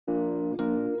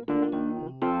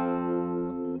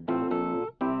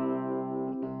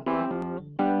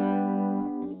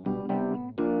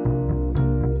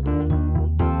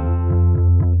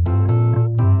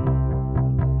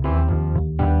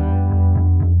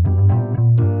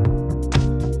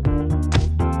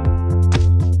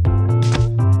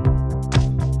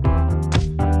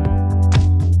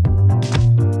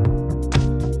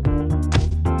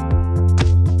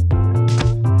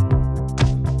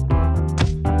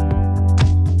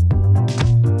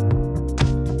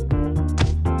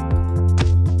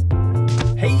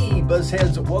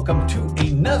Buzzheads. Welcome to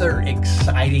another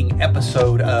exciting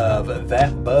episode of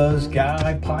That Buzz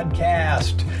Guy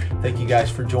podcast. Thank you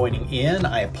guys for joining in.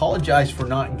 I apologize for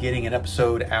not getting an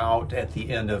episode out at the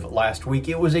end of last week.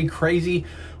 It was a crazy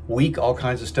week, all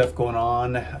kinds of stuff going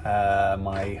on.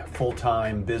 My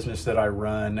full-time business that I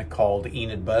run called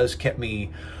Enid Buzz kept me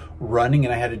running,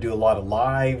 and I had to do a lot of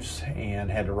lives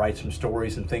and had to write some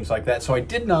stories and things like that. So I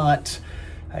did not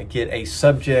get a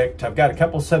subject. I've got a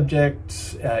couple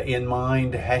subjects in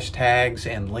mind, hashtags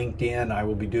and LinkedIn. I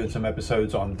will be doing some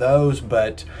episodes on those,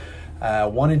 but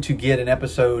wanted to get an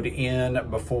episode in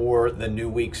before the new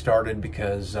week started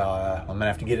because I'm gonna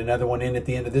have to get another one in at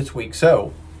the end of this week.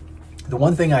 So the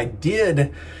one thing I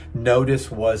did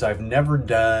notice was I've never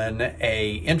done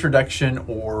a introduction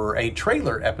or a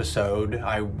trailer episode.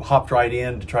 I hopped right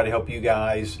in to try to help you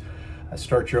guys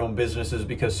start your own businesses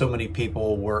because so many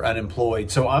people were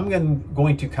unemployed. So I'm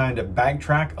going to kind of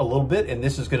backtrack a little bit, and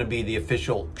this is going to be the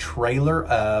official trailer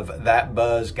of That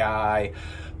Buzz Guy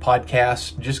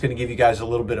podcast. Just going to give you guys a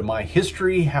little bit of my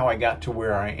history, how I got to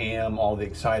where I am, all the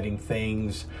exciting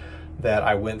things that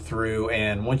I went through.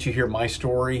 And once you hear my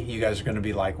story, you guys are going to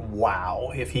be like,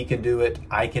 wow, if he can do it,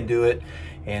 I can do it.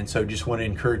 And so just want to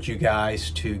encourage you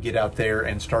guys to get out there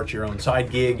and start your own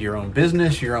side gig, your own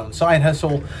business, your own side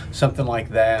hustle, something like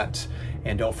that.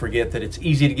 And don't forget that it's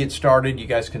easy to get started. You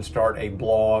guys can start a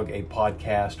blog, a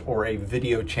podcast, or a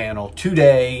video channel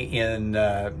today in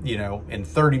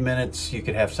 30 minutes. You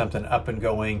could have something up and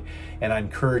going. And I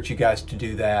encourage you guys to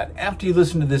do that. After you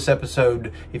listen to this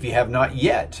episode, if you have not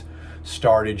yet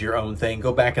started your own thing,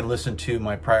 go back and listen to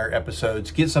my prior episodes,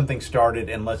 get something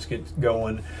started, and let's get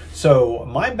going. So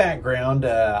my background,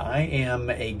 I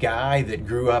am a guy that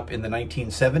grew up in the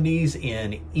 1970s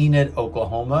in Enid,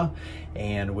 Oklahoma,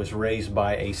 and was raised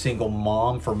by a single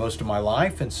mom for most of my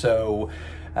life. And so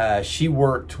she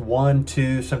worked 1,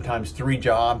 2, sometimes 3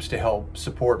 jobs to help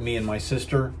support me and my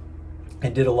sister,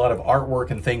 and did a lot of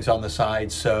artwork and things on the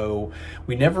side. So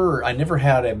I never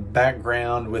had a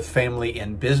background with family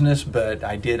in business, but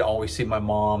I did always see my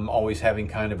mom always having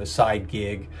kind of a side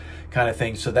gig kind of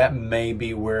thing. So that may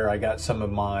be where I got some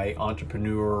of my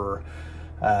entrepreneur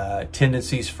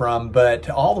tendencies from. But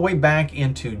all the way back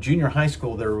into junior high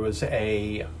school, there was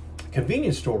a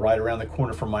convenience store right around the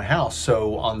corner from my house.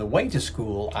 So on the way to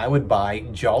school, I would buy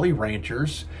Jolly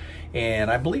Ranchers.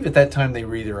 And I believe at that time they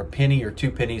were either a penny or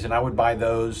 2 pennies, and I would buy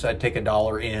those. I'd take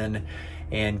 $1 in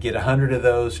and get 100 of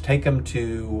those, take them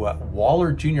to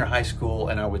Waller Junior High School,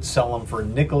 and I would sell them for a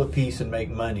nickel a piece and make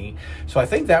money. So I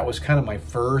think that was kind of my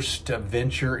first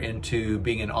venture into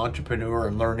being an entrepreneur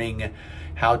and learning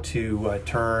how to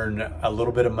turn a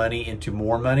little bit of money into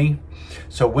more money.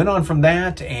 So went on from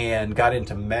that and got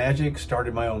into magic,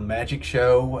 started my own magic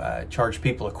show, charged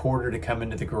people $0.25 to come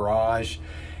into the garage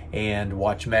and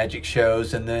watch magic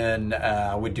shows. And then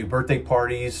I would do birthday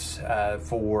parties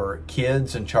for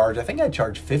kids and I think I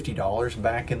charged $50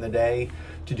 back in the day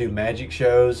to do magic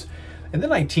shows. And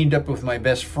then I teamed up with my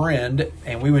best friend,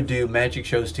 and we would do magic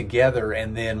shows together,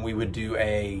 and then we would do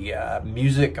a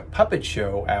music puppet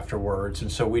show afterwards. And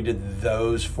so we did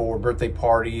those for birthday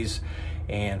parties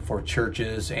and for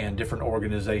churches and different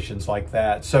organizations like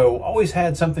that. So always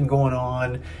had something going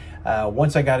on.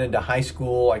 Once I got into high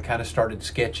school, I kind of started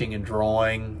sketching and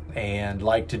drawing and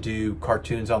liked to do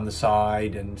cartoons on the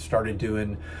side and started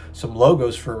doing some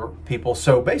logos for people.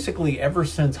 So basically ever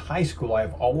since high school,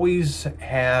 I've always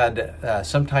had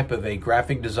some type of a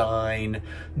graphic design,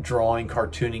 drawing,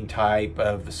 cartooning type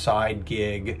of side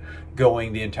gig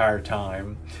going the entire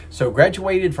time. So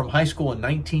graduated from high school in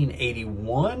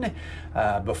 1981,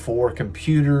 before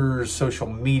computers, social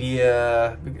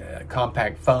media,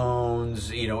 compact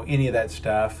phones, any of that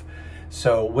stuff.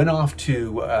 So went off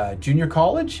to junior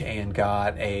college and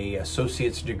got a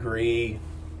associate's degree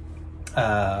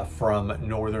from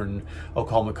Northern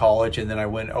Oklahoma College, and then I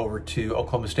went over to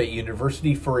Oklahoma State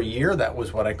University for a year. That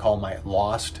was what I call my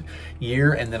lost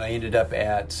year. And then I ended up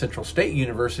at Central State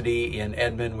University in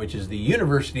Edmond, which is the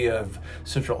University of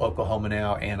Central Oklahoma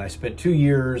now, and I spent 2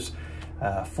 years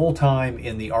full-time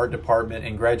in the art department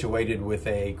and graduated with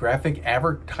a graphic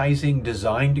advertising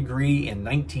design degree in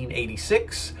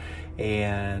 1986.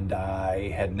 And I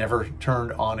had never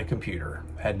turned on a computer,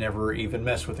 had never even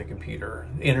messed with a computer.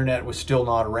 The internet was still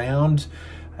not around.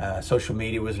 Social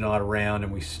media was not around,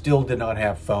 and we still did not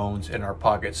have phones in our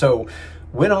pocket. So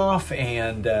went off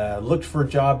and looked for a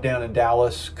job down in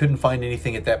Dallas. Couldn't find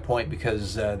anything at that point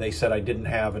because they said I didn't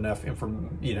have enough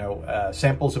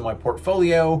samples in my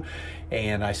portfolio.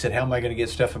 And I said, how am I going to get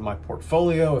stuff in my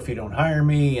portfolio if you don't hire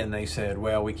me? And they said,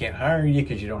 well, we can't hire you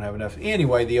because you don't have enough.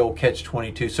 Anyway, the old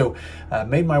catch-22. So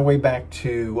made my way back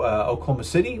to Oklahoma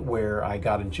City, where I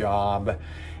got a job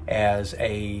as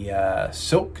a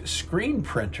silk screen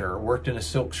printer. Worked in a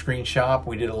silk screen shop.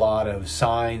 We did a lot of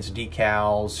signs,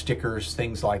 decals, stickers,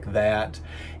 things like that.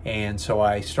 And so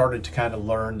I started to kind of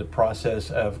learn the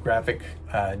process of graphic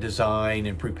design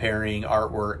and preparing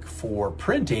artwork for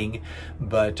printing,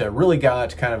 but really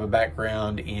got kind of a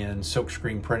background in silk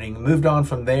screen printing. Moved on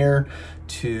from there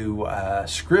to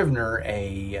Scrivener.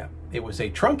 It was a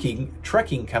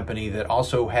trucking company that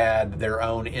also had their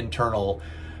own internal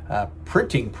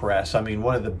printing press. I mean,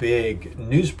 one of the big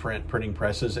newsprint printing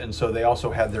presses, and so they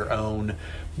also had their own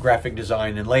graphic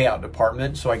design and layout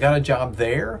department. So I got a job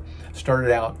there,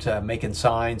 started out making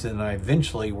signs, and I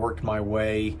eventually worked my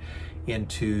way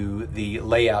into the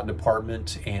layout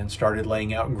department and started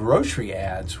laying out grocery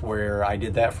ads, where I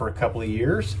did that for a couple of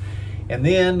years. And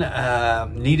then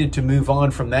needed to move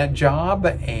on from that job,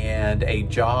 and a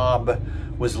job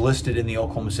was listed in the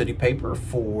Oklahoma City paper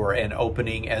for an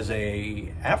opening as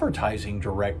a advertising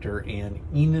director in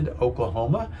Enid,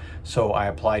 Oklahoma. So I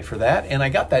applied for that, and I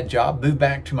got that job. Moved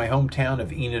back to my hometown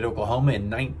of Enid, Oklahoma in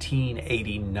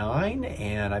 1989,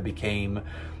 and I became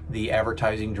the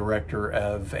advertising director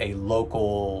of a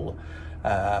local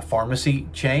pharmacy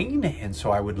chain. And so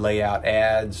I would lay out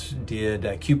ads,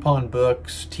 did coupon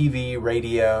books, TV,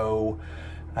 radio,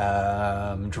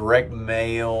 direct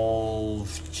mail,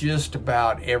 just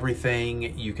about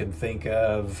everything you can think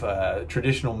of,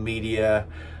 traditional media.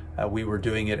 We were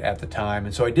doing it at the time.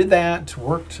 And so I did that,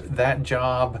 worked that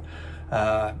job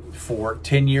for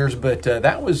 10 years, but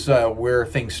that was where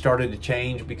things started to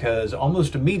change, because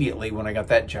almost immediately when I got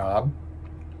that job,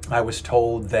 I was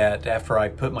told that after I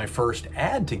put my first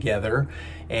ad together,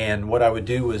 and what I would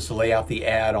do was lay out the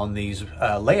ad on these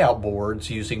layout boards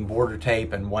using border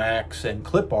tape and wax and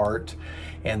clip art,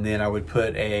 and then I would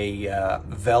put a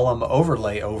vellum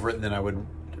overlay over it, and then I would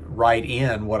write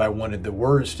in what I wanted the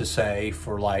words to say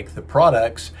for like the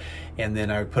products, and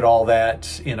then I would put all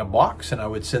that in a box, and I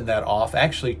would send that off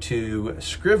actually to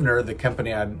Scrivener, the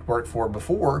company I'd worked for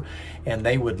before, and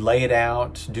they would lay it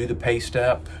out, do the paste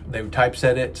up, they would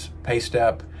typeset it, paste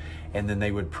up, and then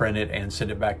they would print it and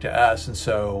send it back to us. And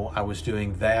so I was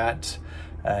doing that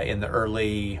in the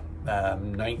early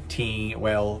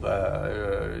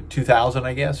 2000,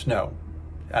 I guess, no,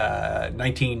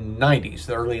 1990s,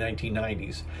 the early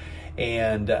 1990s.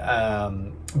 And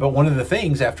but one of the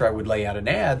things, after I would lay out an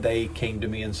ad, they came to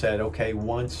me and said, okay,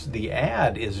 once the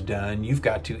ad is done, you've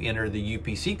got to enter the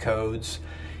UPC codes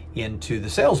into the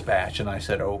sales batch. And I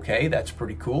said, okay, that's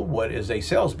pretty cool. What is a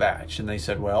sales batch? And they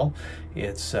said, well,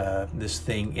 it's this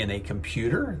thing in a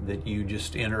computer that you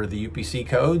just enter the UPC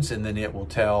codes, and then it will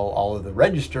tell all of the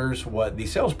registers what the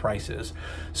sales price is.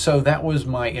 So that was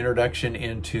my introduction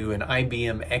into an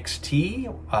IBM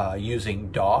XT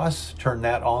using DOS. Turned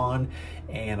that on,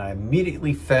 and I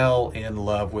immediately fell in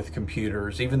love with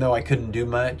computers, even though I couldn't do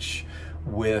much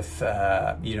with,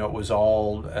 it was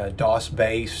all DOS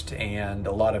based and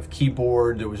a lot of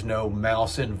keyboard. There was no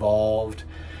mouse involved,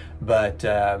 but,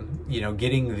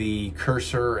 getting the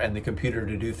cursor and the computer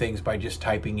to do things by just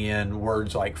typing in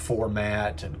words like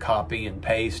format and copy and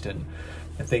paste and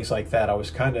things like that, I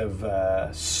was kind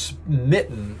of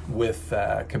smitten with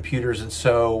computers. And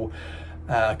so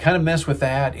kind of messed with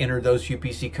that, entered those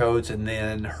UPC codes, and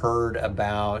then heard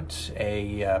about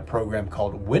a program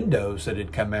called Windows that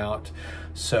had come out.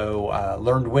 So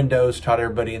learned Windows, taught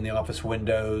everybody in the office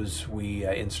Windows. We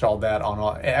installed that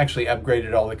on actually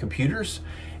upgraded all the computers,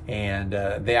 and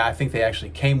I think they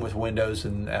actually came with Windows,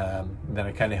 and then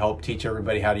I kind of helped teach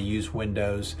everybody how to use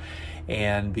Windows.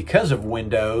 And because of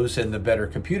Windows and the better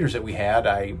computers that we had,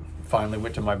 I finally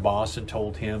went to my boss and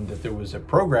told him that there was a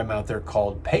program out there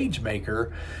called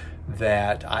PageMaker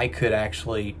that I could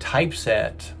actually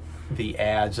typeset the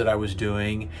ads that I was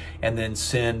doing and then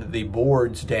send the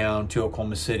boards down to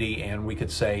Oklahoma City, and we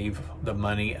could save the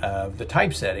money of the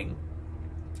typesetting.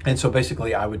 And so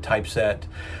basically I would typeset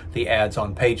the ads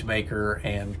on PageMaker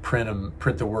and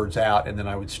print the words out, and then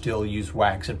I would still use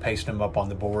wax and paste them up on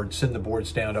the board, send the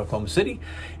boards down to Oklahoma City,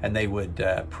 and they would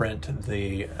print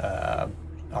the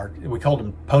we called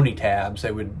them pony tabs.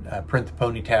 They would print the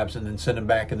pony tabs and then send them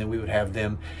back, and then we would have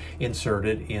them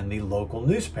inserted in the local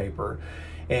newspaper.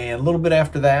 And a little bit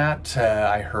after that,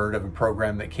 I heard of a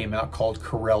program that came out called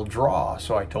Corel Draw.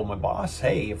 So I told my boss,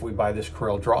 hey, if we buy this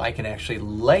Corel Draw, I can actually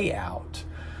lay out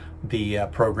the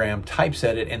program,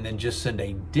 typeset it, and then just send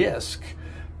a disk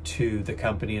to the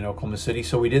company in Oklahoma City.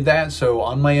 So we did that. So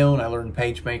on my own, I learned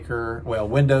PageMaker, well,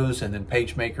 Windows, and then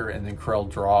PageMaker, and then Corel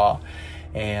Draw.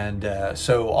 And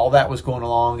so all that was going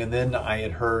along. And then I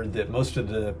had heard that most of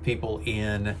the people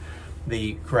in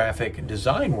the graphic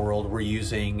design world were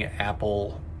using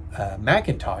Apple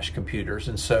Macintosh computers.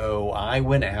 And so I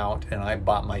went out and I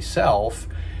bought myself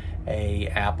a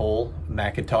Apple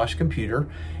Macintosh computer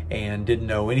and didn't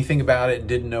know anything about it,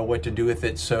 didn't know what to do with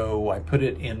it. So I put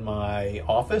it in my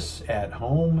office at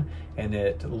home, and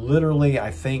it literally, I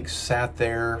think, sat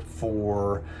there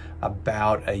for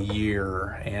about a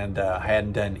year, and I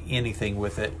hadn't done anything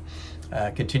with it.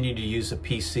 Continued to use the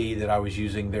PC that I was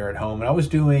using there at home, and I was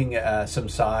doing some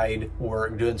side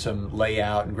work, doing some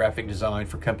layout and graphic design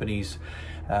for companies,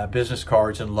 business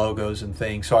cards and logos and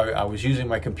things. So I was using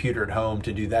my computer at home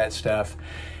to do that stuff.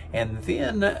 And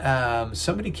then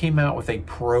somebody came out with a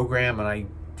program, and I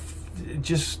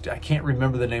can't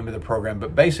remember the name of the program,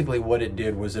 but basically what it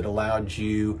did was it allowed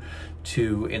you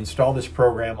to install this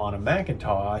program on a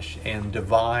Macintosh and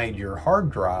divide your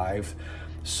hard drive,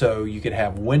 so you could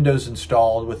have Windows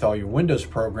installed with all your Windows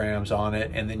programs on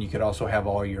it, and then you could also have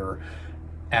all your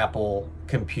Apple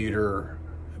computer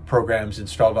programs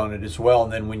installed on it as well.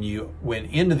 And then when you went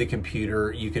into the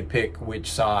computer, you could pick which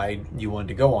side you wanted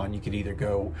to go on. You could either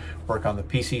go work on the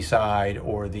PC side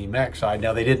or the Mac side.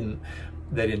 Now they didn't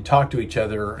talk to each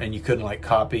other, and you couldn't like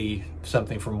copy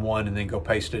something from one and then go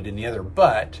paste it in the other.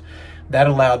 But that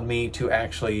allowed me to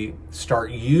actually start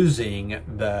using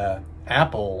the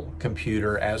Apple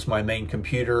computer as my main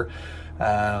computer.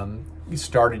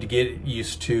 Started to get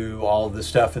used to all of the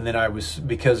stuff, and then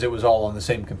because it was all on the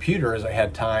same computer, as I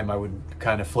had time, I would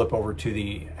kind of flip over to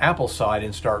the Apple side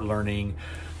and start learning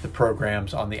the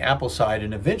programs on the Apple side.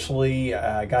 And eventually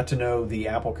I got to know the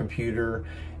Apple computer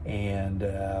and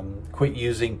quit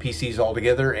using PCs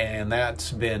altogether, and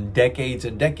that's been decades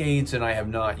and decades, and I have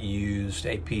not used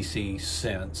a PC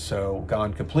since. So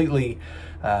gone completely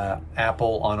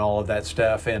Apple on all of that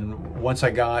stuff. And once I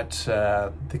got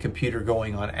the computer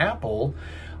going on Apple,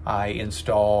 I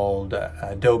installed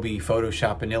Adobe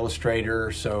Photoshop and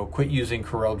Illustrator, so quit using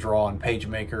Corel Draw and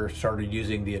PageMaker, started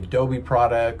using the Adobe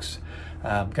products.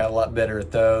 Got a lot better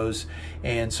at those.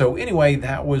 And so anyway,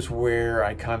 that was where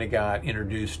I kind of got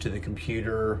introduced to the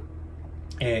computer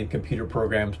and computer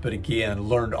programs, but again,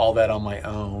 learned all that on my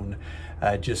own,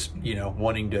 just,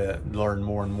 wanting to learn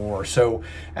more and more. So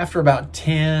after about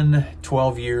 10,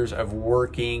 12 years of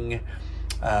working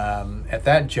at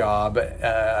that job,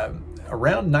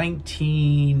 around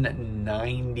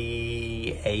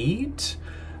 1998,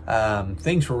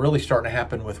 things were really starting to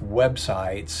happen with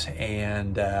websites,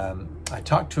 and I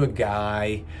talked to a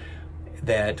guy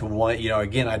that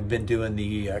again, I'd been doing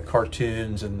the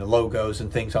cartoons and the logos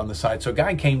and things on the side. So a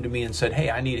guy came to me and said, hey,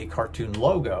 I need a cartoon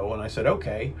logo. And I said,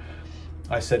 okay.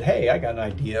 I said, hey, I got an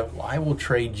idea. Well, I will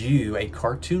trade you a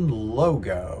cartoon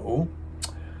logo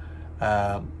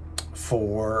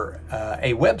for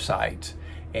a website.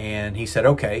 And he said,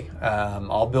 okay,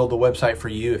 I'll build a website for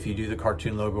you if you do the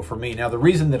cartoon logo for me. Now, the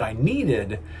reason that I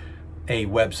needed a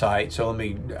website, so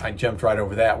I jumped right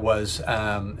over that, was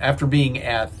after being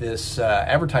at this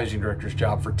advertising director's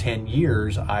job for 10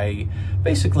 years, I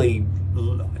basically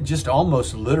just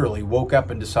almost literally woke up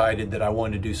and decided that I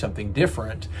wanted to do something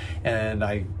different. And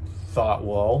I thought,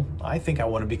 well, I think I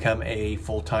want to become a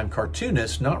full-time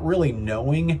cartoonist, not really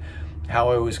knowing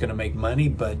how I was going to make money,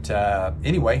 but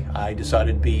anyway, I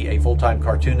decided to be a full-time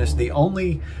cartoonist. The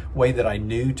only way that I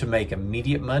knew to make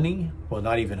immediate money, well,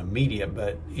 not even immediate,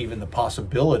 but even the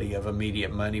possibility of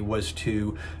immediate money, was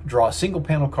to draw single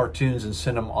panel cartoons and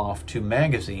send them off to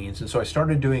magazines. And so I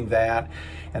started doing that,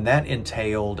 and that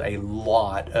entailed a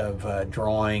lot of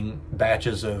drawing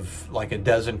batches of like a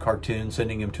dozen cartoons,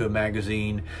 sending them to a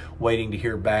magazine, waiting to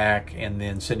hear back, and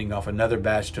then sending off another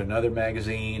batch to another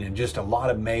magazine, and just a lot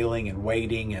of mailing and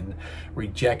waiting and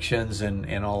rejections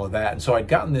and all of that. And so I'd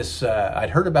gotten this,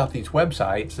 I'd heard about these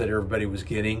websites that everybody was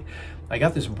getting. I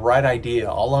got this bright idea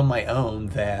all on my own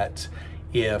that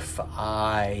if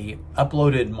I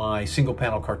uploaded my single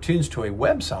panel cartoons to a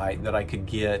website, that I could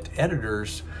get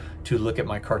editors to look at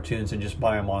my cartoons and just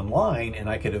buy them online, and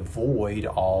I could avoid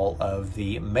all of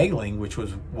the mailing, which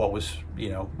was what was,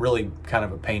 really kind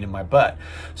of a pain in my butt.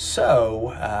 So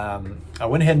I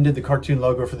went ahead and did the cartoon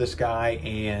logo for this guy,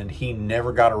 and he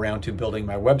never got around to building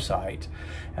my website.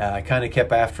 I kind of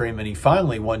kept after him, and he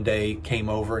finally one day came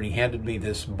over and he handed me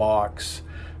this box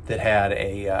that had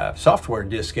a software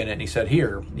disk in it, and he said,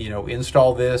 here,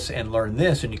 install this and learn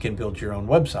this, and you can build your own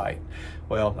website.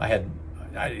 Well,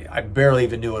 I barely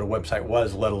even knew what a website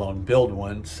was, let alone build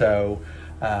one. So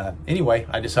anyway,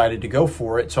 I decided to go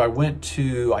for it. So I went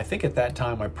to, I think at that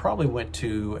time, I probably went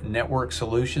to Network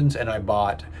Solutions, and I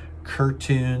bought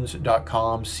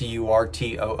Curtoons.com,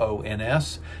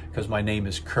 Curtoons, because my name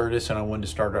is Curtis and I wanted to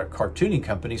start a cartooning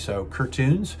company. So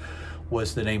Curtoons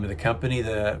was the name of the company.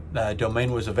 The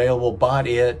domain was available, bought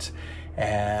it,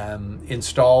 and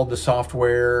installed the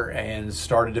software and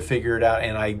started to figure it out.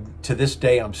 And to this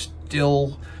day, I'm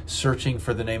still searching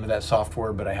for the name of that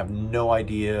software, but I have no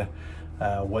idea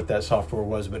what that software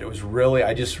was. But it was really,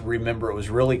 I just remember it was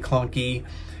really clunky.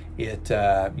 It,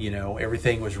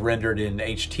 everything was rendered in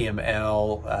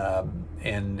HTML,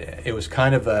 and it was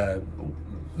kind of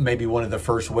maybe one of the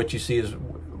first what you see is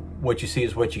what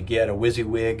you get, a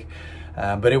WYSIWYG.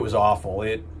 But it was awful.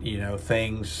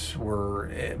 Things were,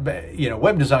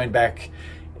 web design back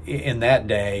in that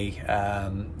day,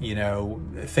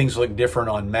 things looked different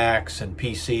on Macs and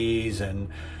PCs, and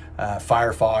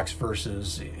Firefox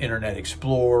versus Internet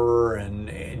Explorer,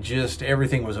 and just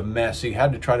everything was a mess. So you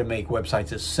had to try to make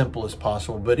websites as simple as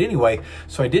possible. But anyway,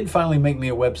 so I did finally make me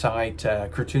a website,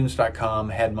 Curtoons.com,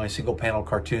 had my single panel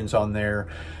cartoons on there.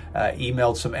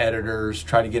 Emailed some editors,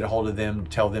 tried to get a hold of them,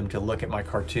 tell them to look at my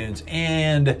cartoons,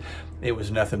 and it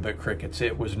was nothing but crickets.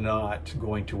 It was not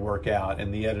going to work out,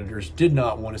 and the editors did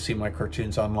not want to see my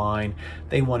cartoons online.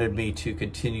 They wanted me to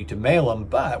continue to mail them,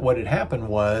 but what had happened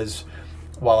was,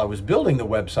 while I was building the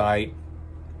website,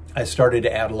 I started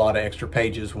to add a lot of extra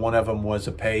pages. One of them was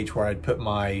a page where I'd put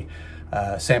my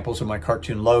samples of my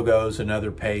cartoon logos.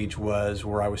 Another page was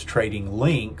where I was trading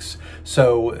links.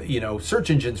 So, search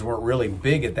engines weren't really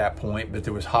big at that point, but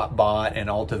there was Hotbot and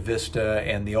Alta Vista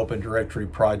and the Open Directory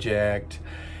Project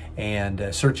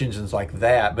and search engines like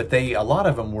that. But a lot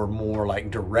of them were more like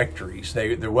directories.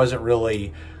 There wasn't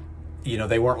really,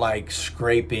 they weren't like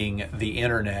scraping the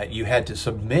internet. You had to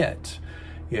submit.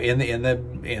 In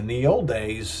the old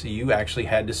days, you actually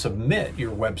had to submit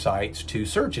your websites to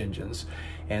search engines.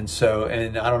 And so,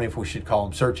 and I don't know if we should call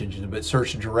them search engines, but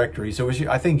search directories. It was,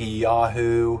 I think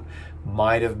Yahoo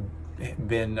might have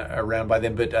been around by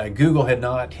then, but Google had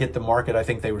not hit the market. I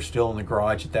think they were still in the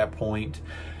garage at that point.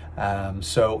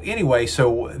 So anyway,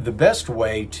 so the best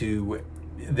way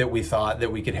that we thought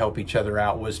that we could help each other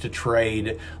out was to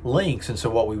trade links. And so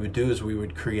what we would do is we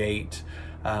would create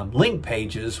link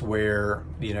pages where,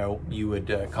 you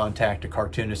would contact a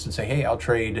cartoonist and say, hey, I'll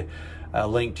trade a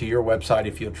link to your website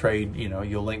if you'll trade,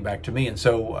 you'll link back to me. And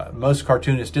so most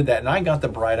cartoonists did that, and I got the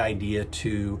bright idea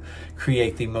to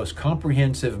create the most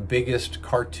comprehensive, biggest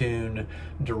cartoon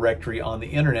directory on the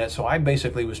internet. So I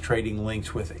basically was trading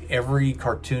links with every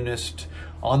cartoonist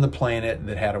on the planet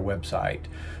that had a website.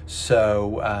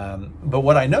 So, but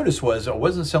what I noticed was I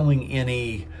wasn't selling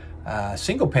any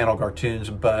single panel cartoons,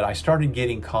 but I started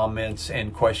getting comments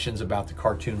and questions about the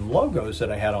cartoon logos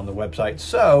that I had on the website.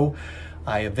 So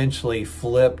I eventually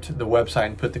flipped the website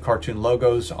and put the cartoon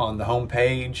logos on the home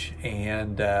page,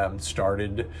 and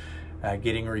started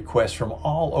getting requests from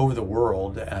all over the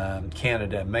world,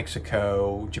 Canada,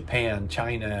 Mexico, Japan,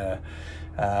 China,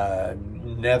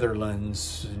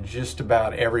 Netherlands, just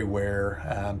about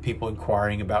everywhere, people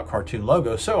inquiring about cartoon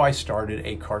logos. So I started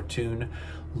a cartoon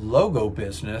logo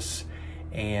business,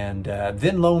 and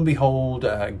then lo and behold,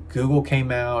 Google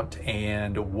came out,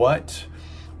 and what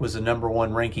was the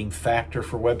 #1 ranking factor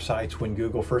for websites when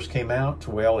Google first came out?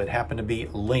 Well, it happened to be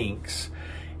links.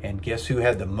 And guess who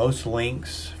had the most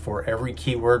links for every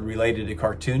keyword related to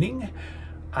cartooning?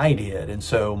 I did. And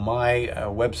so my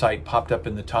website popped up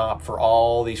in the top for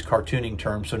all these cartooning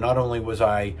terms. So not only was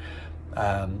I,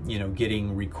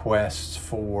 getting requests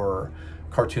for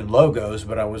cartoon logos,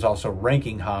 but I was also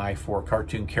ranking high for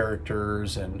cartoon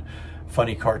characters and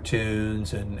funny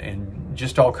cartoons and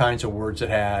just all kinds of words that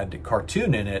had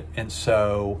cartoon in it. And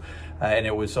so, and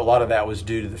it was, a lot of that was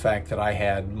due to the fact that I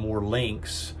had more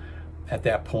links at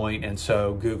that point. And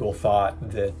so Google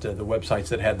thought that the websites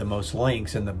that had the most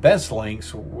links and the best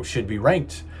links should be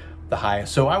ranked the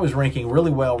highest. So I was ranking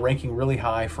really well, ranking really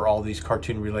high for all these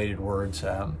cartoon related words.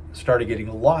 Started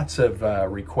getting lots of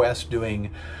requests, doing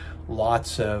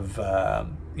lots of,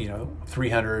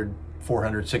 300,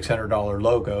 $400, $600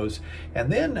 logos.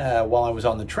 And then while I was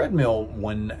on the treadmill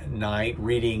one night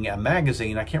reading a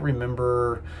magazine, I can't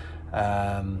remember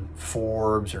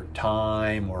Forbes or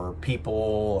Time or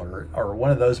People or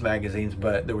one of those magazines,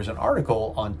 but there was an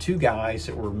article on two guys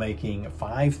that were making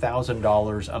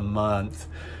 $5,000 a month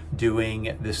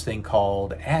doing this thing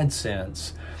called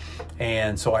AdSense.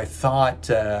 And so I thought,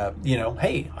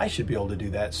 hey, I should be able to do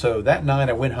that. So that night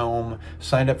I went home,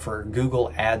 signed up for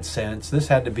Google AdSense. This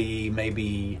had to be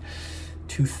maybe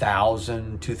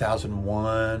 2000,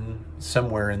 2001,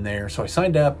 somewhere in there. So I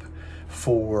signed up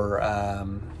for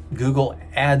Google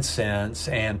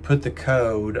AdSense and put the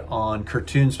code on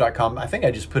Cartoons.com. I think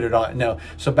I just put it on. No,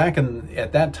 so back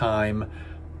at that time,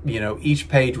 each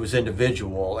page was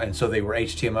individual, and so they were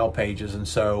HTML pages. And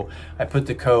so I put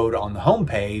the code on the home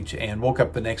page and woke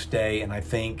up the next day, and I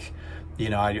think,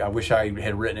 I wish I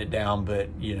had written it down, but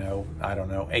I don't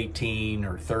know, 18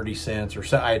 or 30 cents or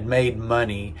so. I had made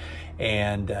money,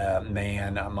 and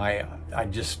man, I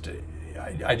just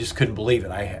couldn't believe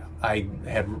it. I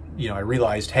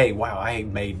realized, hey, wow, I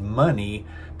made money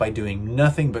by doing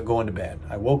nothing but going to bed.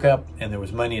 I woke up and there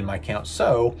was money in my account.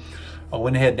 So I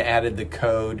went ahead and added the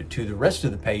code to the rest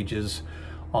of the pages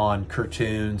on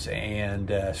Cartoons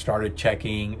and started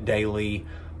checking daily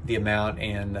the amount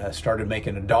and started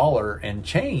making $1 and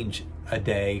change a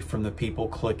day from the people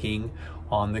clicking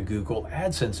on the Google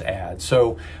AdSense ad.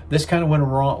 So this kind of went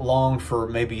along for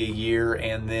maybe a year,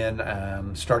 and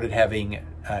then started having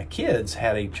kids.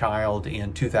 Had a child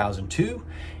in 2002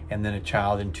 and then a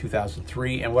child in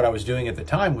 2003. And what I was doing at the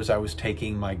time was I was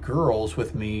taking my girls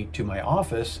with me to my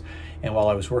office, and while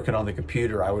I was working on the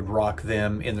computer, I would rock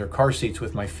them in their car seats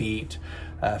with my feet,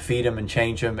 feed them and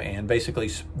change them, and basically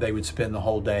they would spend the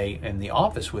whole day in the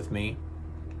office with me.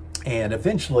 And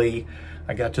eventually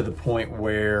I got to the point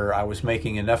where I was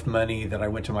making enough money that I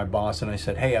went to my boss and I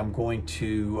said, hey, I'm going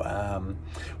to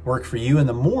work for you in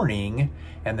the morning,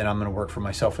 and then I'm going to work for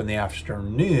myself in the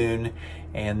afternoon.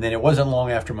 And then it wasn't long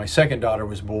after my second daughter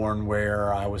was born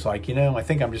where I was like, I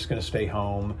think I'm just going to stay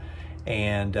home,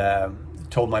 and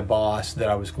told my boss that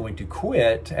I was going to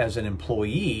quit as an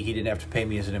employee. He didn't have to pay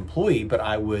me as an employee, but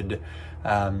I would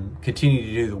continue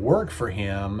to do the work for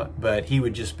him, but he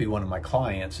would just be one of my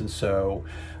clients. And so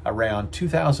around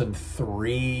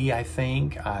 2003, I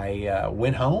think, I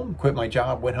went home, quit my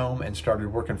job, went home and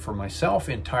started working for myself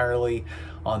entirely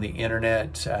on the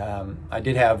internet. I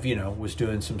did have, was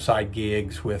doing some side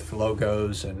gigs with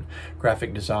logos and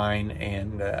graphic design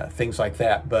and things like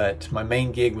that, but my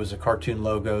main gig was the cartoon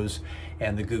logos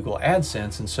and the Google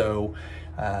AdSense. And so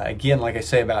again, like I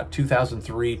say, about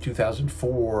 2003,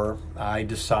 2004, I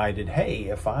decided, hey,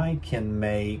 if I can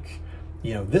make,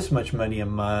 this much money a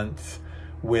month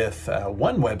with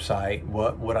one website,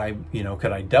 what would I,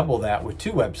 could I double that with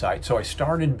two websites? So I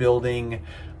started building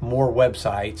more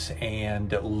websites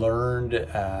and learned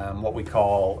what we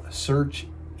call search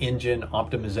engine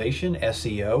optimization,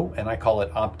 SEO, and I call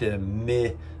it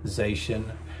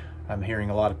optimization. I'm hearing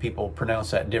a lot of people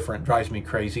pronounce that different. Drives me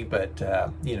crazy, but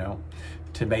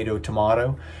tomato,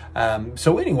 tomato.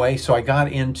 So anyway, so I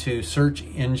got into search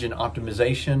engine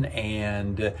optimization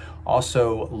and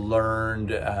also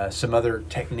learned some other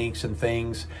techniques and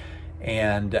things,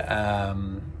 and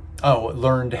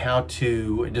learned how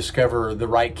to discover the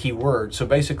right keyword. So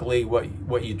basically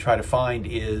what you try to find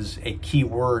is a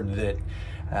keyword that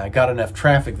got enough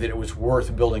traffic that it was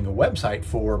worth building a website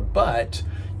for, but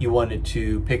you wanted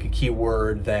to pick a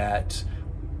keyword that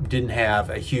didn't have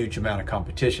a huge amount of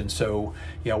competition. So,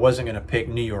 I wasn't going to pick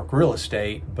New York real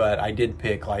estate, but I did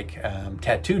pick like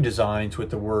tattoo designs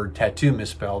with the word tattoo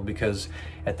misspelled, because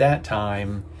at that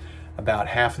time, about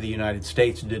half of the United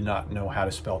States did not know how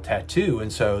to spell tattoo.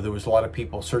 And so there was a lot of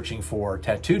people searching for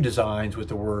tattoo designs with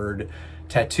the word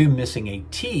tattoo missing a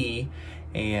T.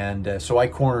 And so I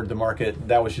cornered the market.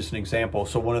 That was just an example.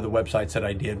 So one of the websites that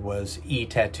I did was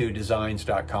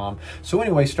etattoodesigns.com. So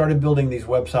anyway, started building these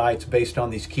websites based on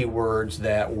these keywords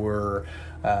that were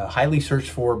highly searched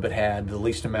for but had the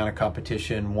least amount of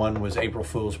competition. One was April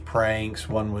Fool's pranks.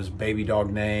 One was baby dog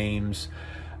names.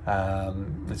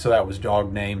 And so that was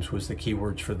dog names was the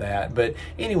keywords for that. But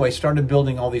anyway, started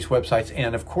building all these websites.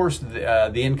 And of course,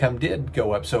 the income did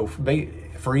go up. So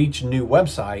for each new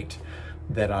website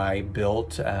that I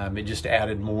built, it just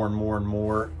added more and more and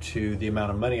more to the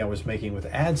amount of money I was making with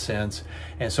AdSense.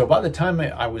 And so by the time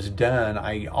I was done,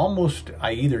 I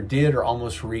either did or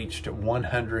almost reached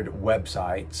 100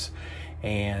 websites.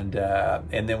 And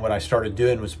then what I started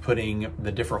doing was putting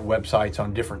the different websites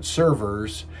on different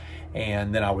servers.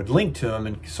 and then I would link to them.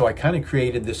 And so I kind of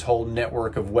created this whole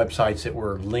network of websites that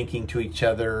were linking to each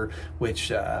other,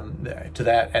 which at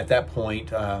that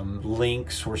point,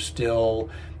 links were still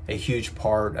a huge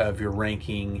part of your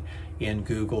ranking in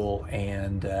Google.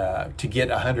 And to get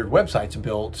 100 websites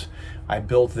built, I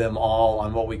built them all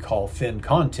on what we call thin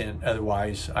content.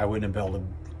 Otherwise, I wouldn't have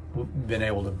been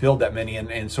able to build that many.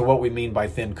 And so what we mean by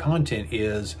thin content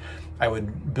is I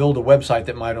would build a website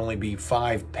that might only be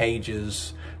 5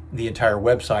 pages, the entire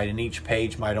website, and each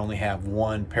page might only have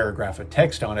 1 paragraph of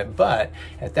text on it. But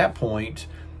at that point,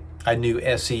 I knew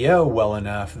SEO well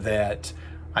enough that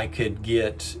I could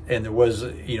get, and there was,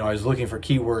 I was looking for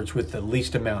keywords with the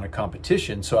least amount of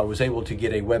competition. So I was able to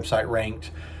get a website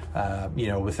ranked,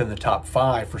 within the top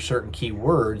 5 for certain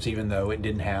keywords, even though it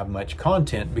didn't have much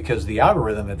content, because the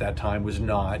algorithm at that time was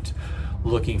not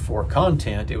looking for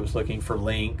content. It was looking for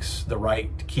links, the right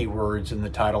keywords in the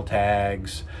title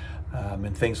tags,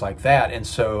 and things like that. And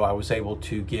so I was able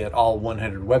to get all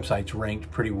 100 websites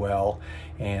ranked pretty well.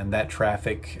 And that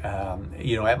traffic,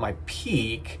 at my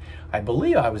peak, I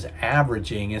believe I was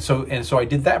averaging, and so I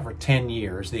did that for 10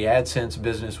 years. The AdSense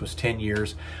business was 10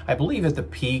 years. I believe at the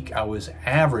peak I was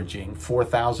averaging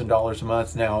 $4,000 a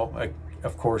month. Now,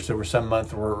 of course, there were some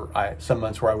months where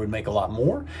I would make a lot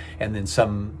more, and then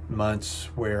some months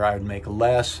where I would make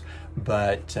less.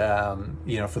 But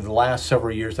for the last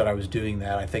several years that I was doing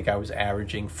that, I think I was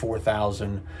averaging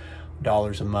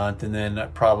 $4,000 a month, and then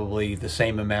probably the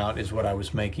same amount is what I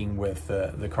was making with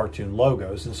the cartoon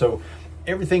logos. And so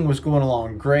everything was going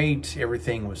along great.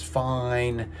 Everything was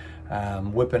fine.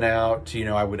 Whipping out,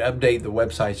 I would update the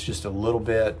websites just a little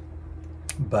bit,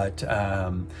 but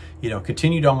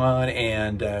continued on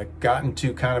and got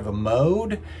into kind of a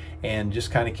mode and just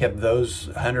kind of kept those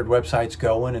 100 websites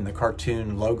going and the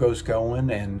cartoon logos going,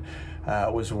 and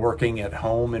was working at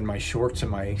home in my shorts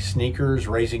and my sneakers,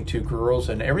 raising 2 girls,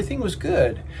 and everything was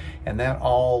good. And that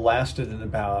all lasted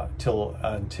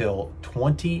until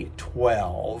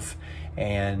 2012.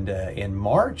 And in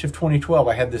March of 2012,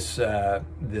 I had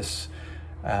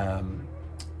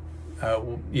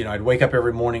I'd wake up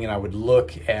every morning and I would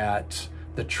look at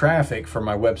the traffic for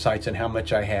my websites and how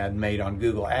much I had made on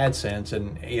Google AdSense.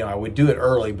 And, I would do it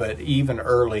early, but even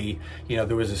early,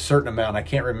 there was a certain amount, I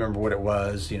can't remember what it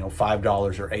was,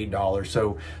 $5 or $8.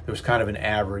 So there was kind of an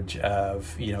average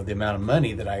of, the amount of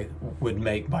money that I would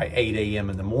make by 8 a.m.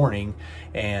 in the morning.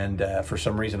 And for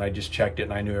some reason, I just checked it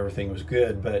and I knew everything was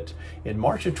good. But in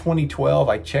March of 2012,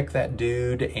 I checked that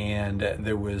dude, and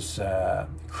there was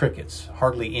crickets,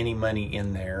 hardly any money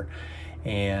in there.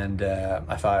 And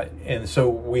I thought, and so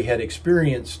we had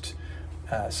experienced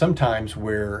sometimes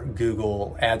where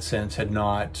Google AdSense had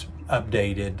not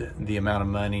updated the amount of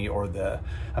money or the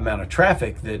amount of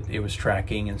traffic that it was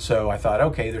tracking. And so I thought,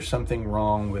 okay, there's something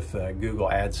wrong with Google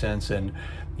AdSense, and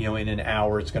in an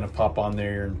hour it's going to pop on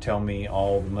there and tell me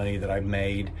all the money that I've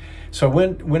made. So I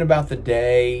went about the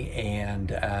day,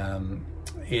 and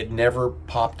it never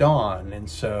popped on. And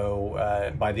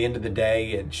so by the end of the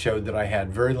day, it showed that I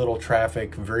had very little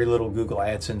traffic, very little Google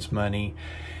AdSense money.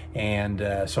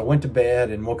 And so I went to bed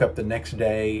and woke up the next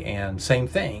day, and same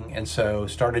thing. And so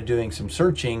started doing some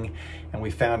searching, and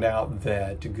we found out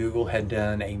that Google had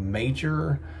done a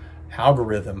major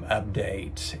algorithm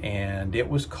update, and it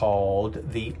was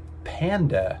called the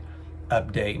Panda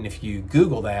update. And if you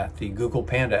Google that, the Google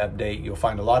Panda update, you'll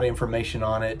find a lot of information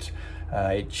on it.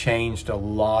 It changed a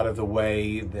lot of the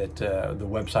way that the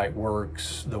website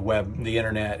works, the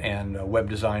internet, and web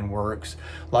design works.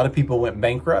 A lot of people went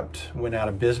bankrupt, went out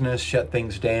of business, shut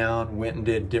things down, went and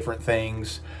did different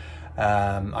things.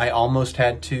 I almost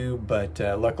had to, but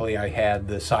luckily I had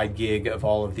the side gig of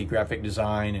all of the graphic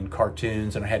design and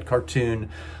cartoons, and I had cartoon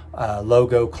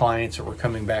logo clients that were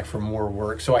coming back for more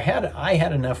work. So I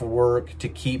had enough work to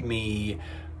keep me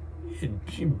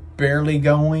barely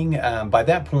going. By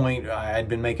that point, I had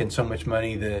been making so much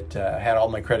money that I had all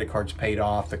my credit cards paid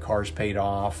off, the cars paid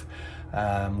off,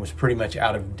 was pretty much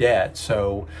out of debt.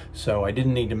 So I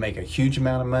didn't need to make a huge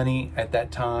amount of money at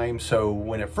that time. So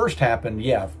when it first happened,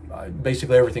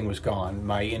 basically everything was gone.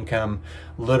 My income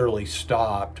literally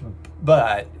stopped.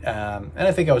 But and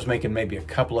I think I was making maybe a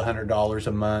couple of $100s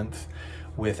a month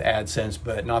with AdSense,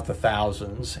 but not the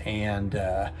thousands.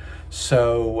 And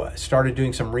so started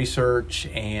doing some research,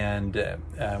 and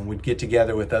we'd get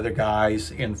together with other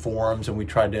guys in forums, and we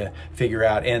tried to figure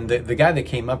out, and the guy that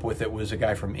came up with it was a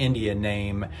guy from India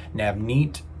named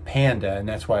Navneet Panda, and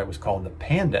that's why it was called the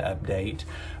Panda update.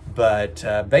 But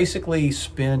basically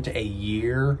spent a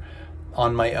year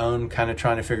on my own, kind of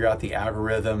trying to figure out the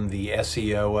algorithm, the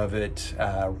SEO of it,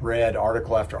 read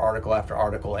article after article after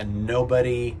article, and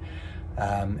nobody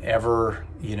ever,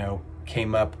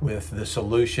 came up with the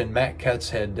solution. Matt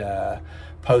Cutts had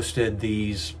posted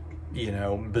these,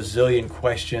 bazillion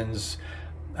questions,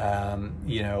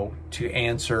 to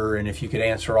answer, and if you could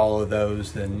answer all of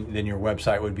those, then your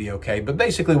website would be okay. But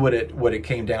basically, what it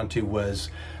came down to was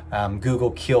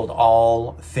Google killed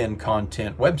all thin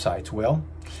content websites. Well,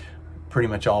 pretty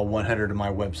much all 100 of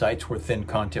my websites were thin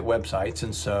content websites,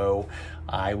 and so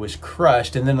I was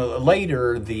crushed. And then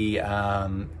later, the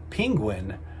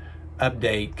Penguin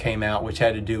update came out, which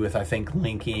had to do with, I think,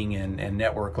 linking and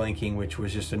network linking, which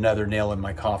was just another nail in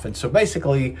my coffin. So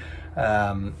basically,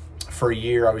 for a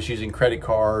year, I was using credit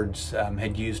cards,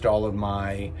 had used all of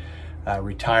my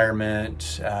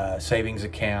retirement savings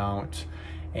account,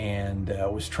 and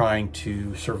was trying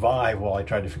to survive while I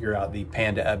tried to figure out the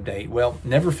Panda update. Well,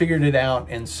 never figured it out,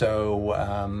 and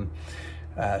so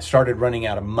started running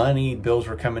out of money. Bills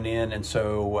were coming in, and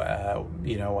so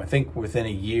I think within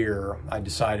a year I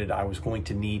decided I was going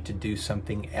to need to do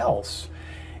something else.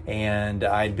 And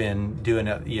I'd been doing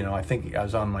it, I think I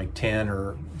was on my 10th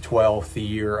or 12th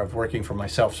year of working for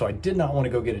myself, so I did not want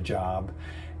to go get a job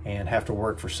and have to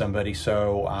work for somebody.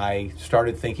 So I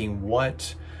started thinking,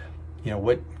 what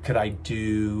could I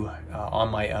do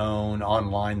on my own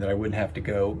online that I wouldn't have to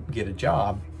go get a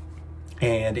job?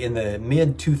 And in the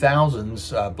mid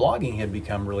 2000s, blogging had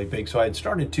become really big. So I had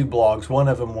started 2 blogs. One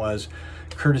of them was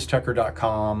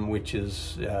CurtisTucker.com, which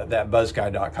is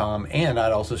thatbuzzguy.com. And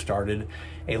I'd also started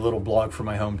a little blog for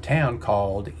my hometown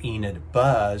called Enid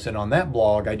Buzz. And on that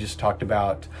blog, I just talked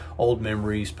about old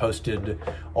memories, posted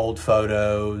old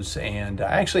photos, and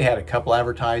I actually had a couple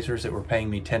advertisers that were paying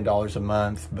me $10 a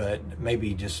month, but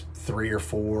maybe just 3 or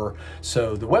 4.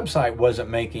 So the website wasn't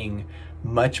making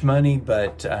much money,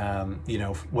 but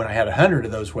when I had 100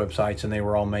 of those websites and they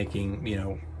were all making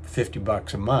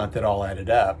 $50 a month, it all added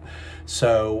up.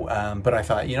 So but I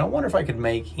thought, I wonder if I could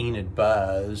make Enid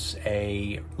Buzz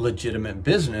a legitimate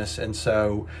business. And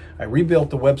so I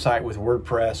rebuilt the website with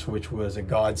WordPress, which was a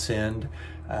godsend.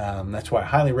 That's why I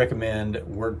highly recommend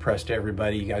WordPress to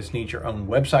everybody. You guys need your own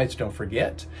websites, don't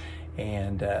forget.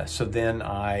 And so then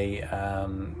I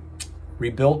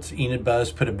rebuilt Enid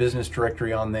Buzz, put a business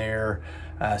directory on there,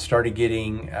 started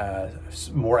getting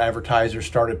more advertisers,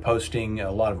 started posting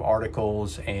a lot of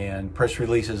articles and press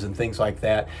releases and things like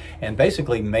that, and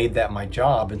basically made that my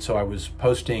job. And so I was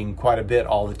posting quite a bit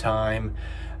all the time.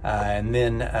 And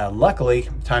then luckily,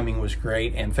 timing was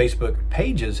great, and Facebook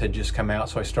pages had just come out,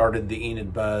 so I started the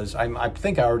Enid Buzz. I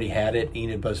think I already had it,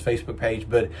 Enid Buzz Facebook page,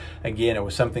 but again, it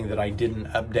was something that I didn't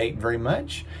update very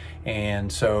much.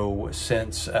 And so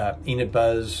since Enid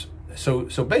Buzz, so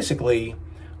basically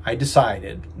I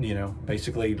decided,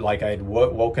 basically like I had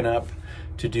woken up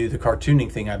to do the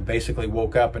cartooning thing, I basically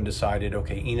woke up and decided,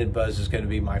 okay, Enid Buzz is going to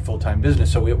be my full-time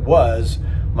business. So it was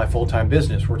my full-time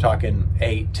business. We're talking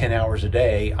 8-10 hours a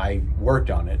day. I worked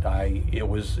on it. It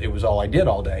was all I did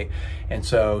all day. And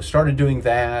so started doing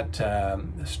that,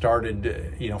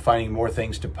 started, finding more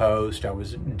things to post. I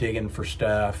was digging for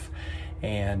stuff.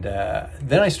 And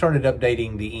then I started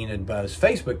updating the Enid Buzz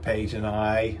Facebook page, and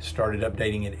I started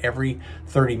updating it every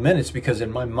 30 minutes because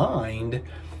in my mind,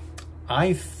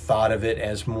 I thought of it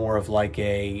as more of like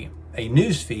a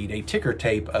news feed, a ticker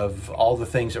tape of all the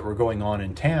things that were going on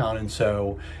in town. And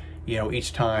so,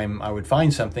 each time I would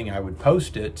find something, I would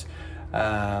post it.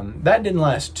 That didn't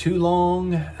last too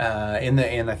long.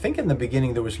 And I think in the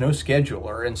beginning there was no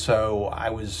scheduler, and so I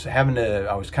was kind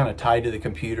of tied to the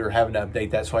computer, having to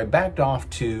update that. So I backed off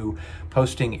to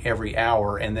posting every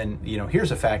hour. And then,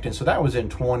 here's a fact. And so that was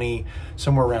in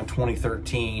somewhere around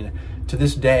 2013. To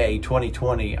this day,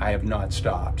 2020, I have not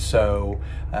stopped. So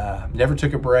never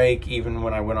took a break, even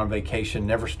when I went on vacation,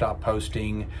 never stopped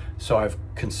posting. So I've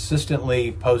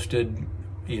consistently posted,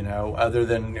 other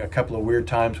than a couple of weird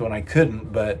times when I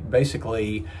couldn't, but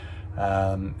basically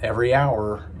every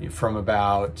hour from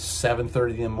about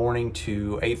 7:30 in the morning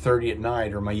to 8:30 at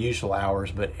night are my usual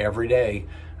hours, but every day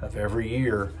of every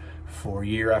year for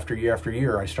year after year after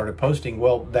year, I started posting.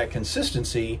 Well, that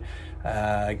consistency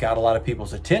got a lot of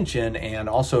people's attention, and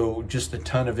also just the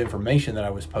ton of information that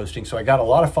I was posting. So I got a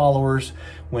lot of followers,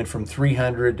 went from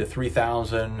 300 to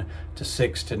 3,000 to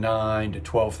 6 to 9 to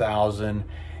 12,000.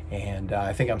 And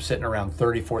I think I'm sitting around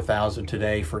 34,000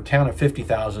 today. For a town of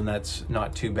 50,000, that's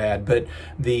not too bad. But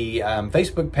the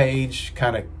Facebook page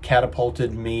kind of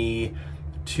catapulted me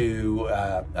to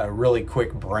a really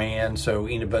quick brand. So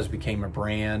Enid Buzz became a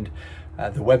brand.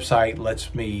 The website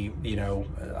lets me,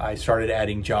 I started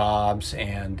adding jobs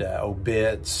and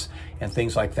obits and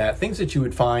things like that. Things that you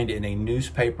would find in a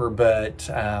newspaper. But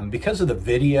because of the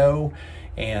video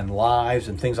and lives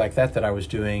and things like that I was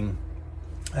doing,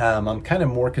 I'm kind of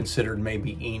more considered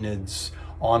maybe Enid's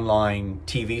online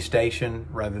TV station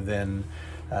rather than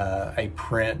a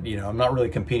print. I'm not really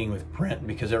competing with print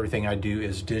because everything I do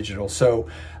is digital. So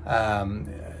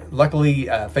luckily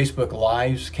Facebook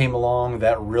Lives came along.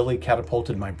 That really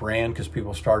catapulted my brand because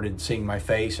people started seeing my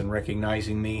face and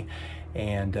recognizing me,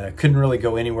 and couldn't really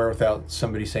go anywhere without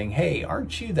somebody saying, hey,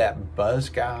 aren't you that Buzz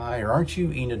guy, or aren't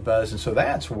you Enid Buzz? And so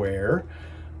that's where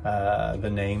the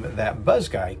name That Buzz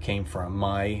Guy came from.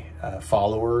 My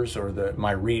followers, or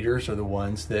my readers, are the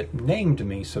ones that named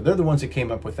me. So they're the ones that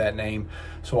came up with that name.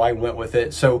 So I went with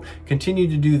it. So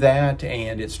continued to do that,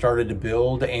 and it started to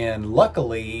build. And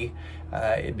luckily,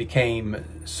 it became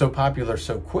so popular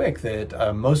so quick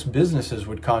that most businesses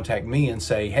would contact me and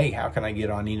say, hey, how can I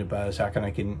get on Enid Buzz? How can I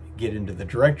get into the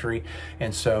directory?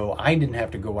 And so I didn't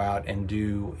have to go out and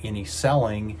do any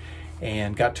selling,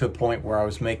 and got to a point where I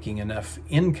was making enough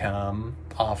income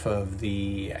off of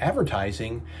the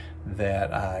advertising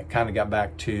that I kind of got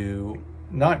back to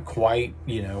not quite,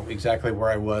 exactly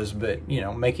where I was, but,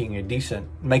 making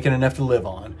enough to live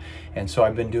on. And so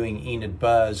I've been doing Enid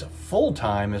Buzz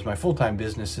full-time as my full-time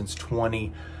business since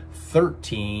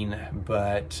 2013.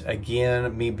 But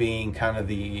again, me being kind of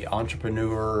the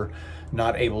entrepreneur,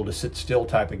 not able to sit still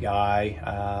type of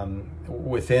guy,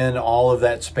 within all of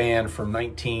that span from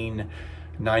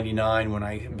 1999 when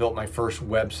I built my first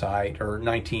website, or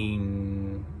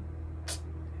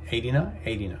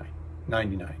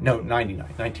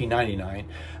 1999,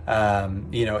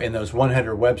 in those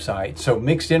 100 websites. So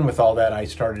mixed in with all that, I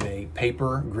started a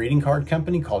paper greeting card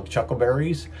company called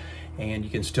Chuckleberries, and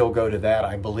you can still go to that.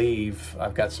 I believe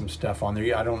I've got some stuff on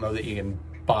there. I don't know that you can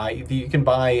buy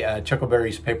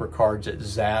Chuckleberries paper cards at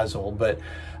Zazzle, but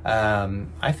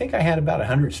I think I had about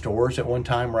 100 stores at one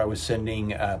time where I was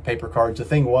sending paper cards. The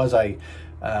thing was, I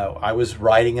was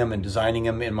writing them and designing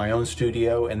them in my own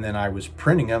studio, and then I was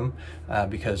printing them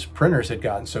because printers had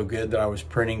gotten so good that I was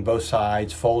printing both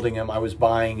sides, folding them. I was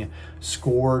buying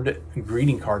scored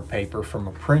greeting card paper from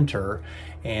a printer,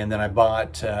 and then I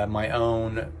bought my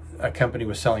own. A company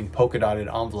was selling polka dotted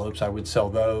envelopes. I would sell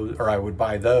those, or I would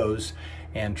buy those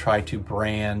and try to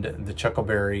brand the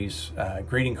Chuckleberries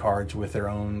greeting cards with their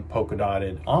own polka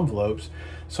dotted envelopes.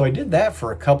 So I did that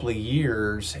for a couple of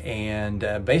years, and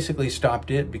basically stopped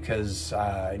it because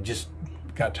I just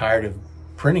got tired of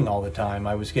printing all the time.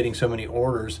 I was getting so many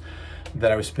orders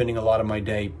that I was spending a lot of my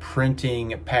day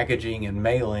printing, packaging, and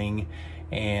mailing,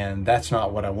 and that's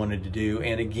not what I wanted to do.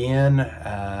 And again,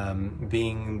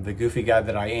 being the goofy guy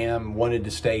that I am, wanted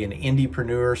to stay an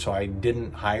indiepreneur, so I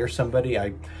didn't hire somebody.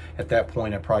 At that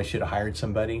point, I probably should have hired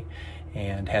somebody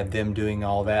and had them doing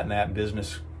all that, and that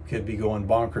business could be going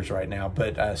bonkers right now.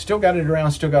 But still got it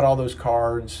around, still got all those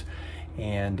cards,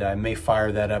 and I may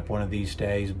fire that up one of these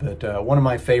days. But one of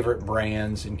my favorite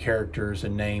brands and characters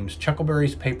and names,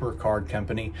 Chuckleberries Paper Card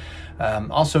Company.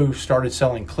 Also started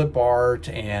selling clip art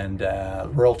and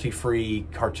royalty-free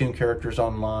cartoon characters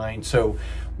online. So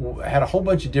had a whole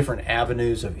bunch of different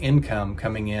avenues of income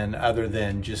coming in other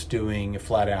than just doing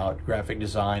flat-out graphic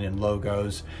design and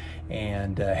logos,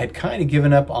 and had kind of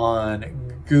given up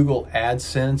on Google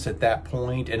AdSense at that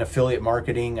point, and affiliate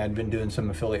marketing. I'd been doing some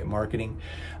affiliate marketing.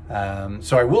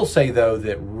 So I will say, though,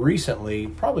 that recently,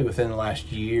 probably within the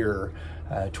last year,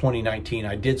 2019,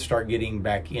 I did start getting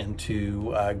back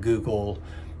into Google,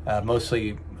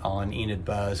 mostly on Enid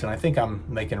Buzz, and I think I'm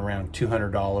making around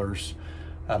 $200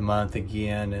 a month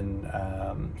again,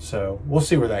 and so we'll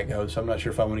see where that goes. I'm not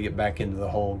sure if I want to get back into the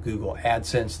whole Google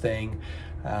AdSense thing,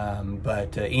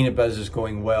 but Enid Buzz is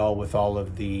going well with all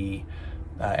of the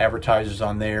advertisers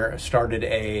on there. Started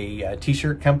a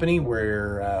t-shirt company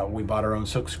where we bought our own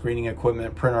silk screening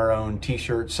equipment, print our own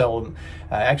t-shirts, sell them.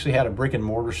 Actually had a brick and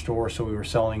mortar store, so we were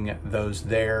selling those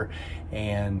there,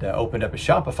 and opened up a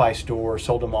Shopify store,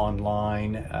 sold them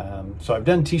online. So I've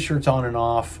done t-shirts on and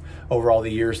off over all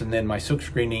the years, and then my silk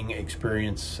screening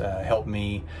experience helped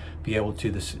me be able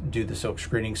to do the silk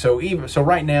screening. So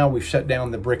right now we've shut down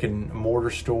the brick and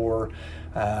mortar store,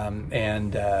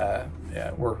 and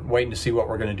we're waiting to see what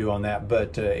we're going to do on that.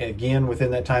 But again,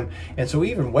 within that time, and so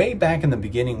even way back in the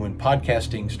beginning when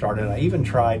podcasting started, I even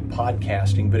tried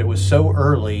podcasting, but it was so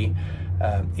early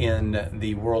in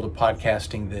the world of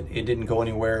podcasting that it didn't go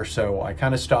anywhere, so I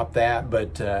kind of stopped that.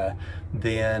 But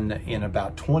then in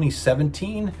about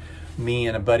 2017, me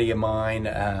and a buddy of mine,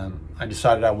 I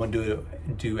decided I wanted to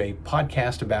do a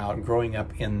podcast about growing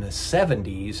up in the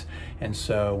 70s. And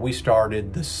so we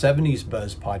started the 70s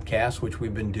Buzz podcast, which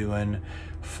we've been doing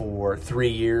for 3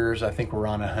 years. I think we're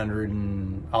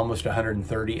on almost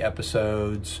 130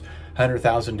 episodes,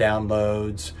 100,000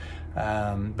 downloads.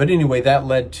 But anyway, that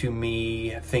led to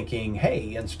me thinking,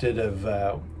 hey, instead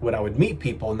of when I would meet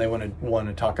people and they want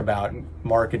to talk about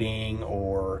marketing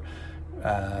or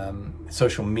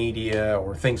social media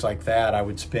or things like that, I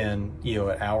would spend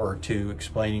an hour or two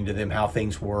explaining to them how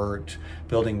things worked,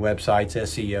 building websites,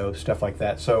 SEO, stuff like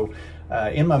that. So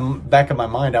in my back of my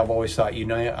mind, I've always thought,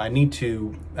 I need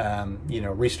to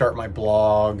restart my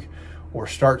blog or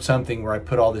start something where I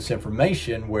put all this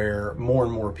information where more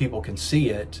and more people can see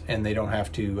it and they don't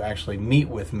have to actually meet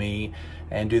with me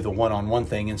and do the one-on-one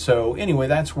thing. And so anyway,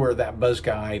 that's where that Buzz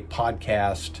Guy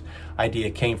podcast idea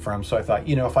came from. So I thought,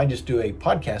 if I just do a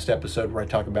podcast episode where I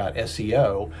talk about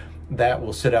SEO, that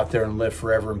will sit out there and live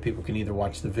forever, and people can either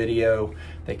watch the video,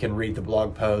 they can read the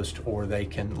blog post, or they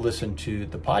can listen to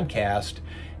the podcast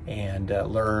and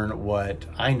learn what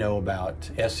I know about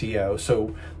SEO.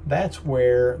 So that's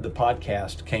where the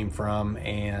podcast came from,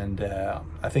 and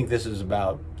I think this is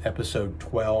about episode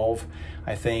 12,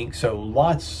 I think. So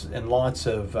lots and lots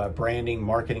of branding,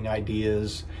 marketing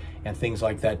ideas, and things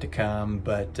like that to come.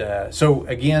 But so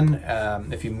again,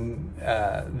 if you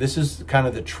this is kind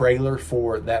of the trailer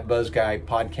for that Buzz Guy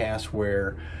podcast,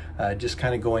 where just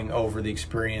kind of going over the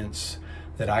experience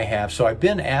that I have. So I've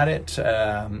been at it.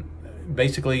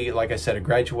 Basically, like I said, I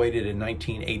graduated in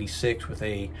 1986 with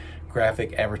a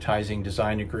graphic advertising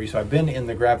design degree. So I've been in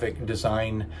the graphic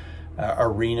design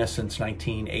arena since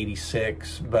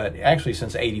 1986, but actually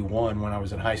since 81 when I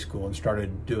was in high school and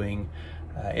started doing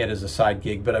it as a side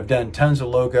gig. But I've done tons of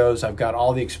logos. I've got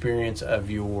all the experience of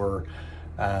your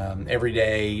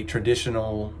everyday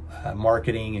traditional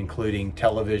marketing, including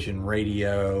television,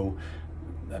 radio,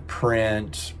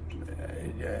 print,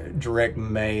 direct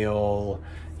mail,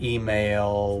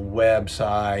 email,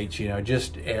 websites,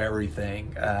 just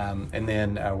everything. And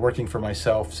then working for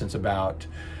myself since about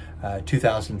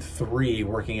 2003,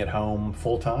 working at home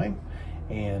full-time,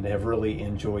 and have really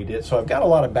enjoyed it. So I've got a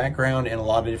lot of background in a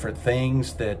lot of different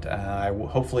things that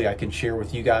hopefully I can share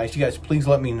with you guys. You guys, please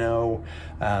let me know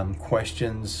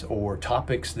questions or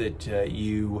topics that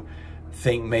you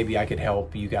think maybe I could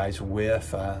help you guys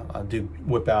with. I'll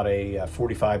whip out a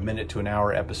 45-minute to an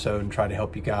hour episode and try to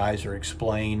help you guys or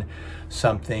explain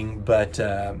something. But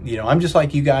I'm just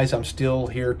like you guys. I'm still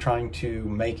here trying to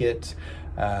make it.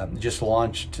 Just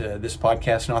launched this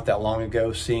podcast not that long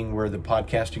ago, seeing where the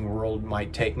podcasting world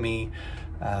might take me.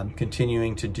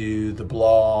 Continuing to do the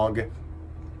blog,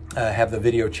 have the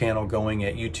video channel going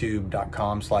at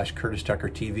youtube.com/Curtis Tucker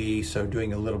TV. So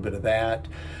doing a little bit of that.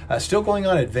 Still going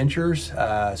on adventures.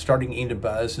 Starting Into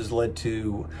Buzz has led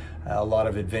to a lot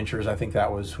of adventures. I think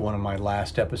that was one of my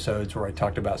last episodes where I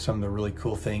talked about some of the really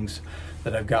cool things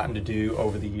that I've gotten to do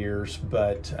over the years.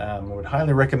 But I would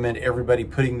highly recommend everybody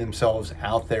putting themselves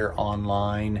out there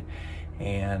online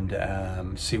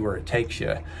and see where it takes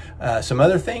you. Some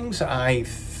other things I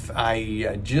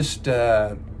just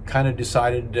kind of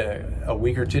decided a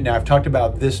week or two. Now, I've talked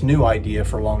about this new idea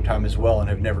for a long time as well and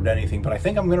have never done anything, but I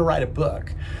think I'm going to write a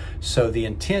book. So the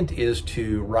intent is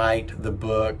to write the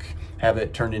book, have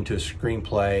it turned into a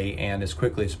screenplay, and as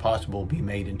quickly as possible be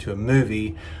made into a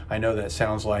movie. I know that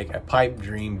sounds like a pipe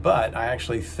dream, but I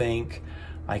actually think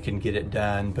I can get it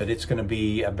done. But it's going to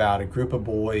be about a group of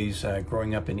boys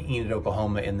growing up in Enid,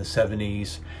 Oklahoma in the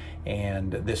 70s.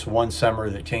 And this one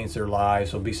summer that changed their lives.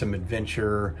 There'll be some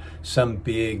adventure, some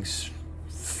big,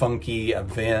 funky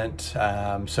event.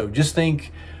 So just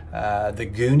think the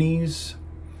Goonies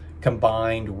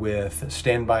combined with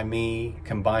Stand By Me,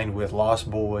 combined with Lost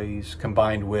Boys,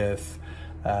 combined with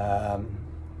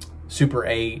Super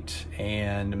 8,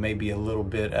 and maybe a little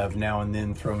bit of Now and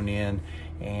Then thrown in.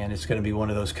 And it's going to be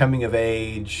one of those coming of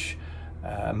age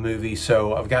movie.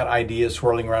 So I've got ideas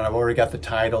swirling around. I've already got the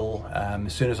title.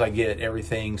 As soon as I get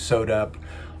everything sewed up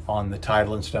on the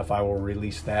title and stuff, I will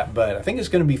release that. But I think it's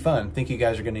going to be fun. I think you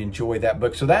guys are going to enjoy that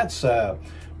book. So that's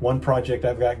one project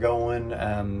I've got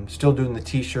going. Still doing the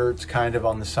t-shirts kind of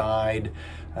on the side,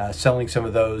 selling some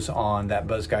of those on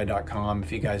thatbuzzguy.com.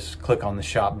 If you guys click on the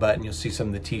shop button, you'll see some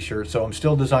of the t-shirts. So I'm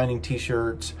still designing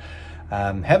t-shirts.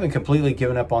 Haven't completely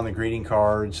given up on the greeting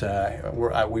cards.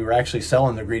 We were actually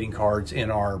selling the greeting cards in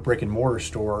our brick and mortar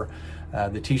store,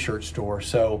 the t-shirt store.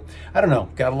 So I don't know,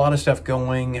 got a lot of stuff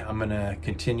going. I'm going to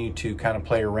continue to kind of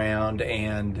play around.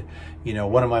 And,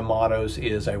 one of my mottos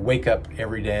is I wake up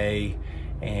every day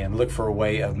and look for a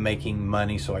way of making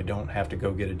money so I don't have to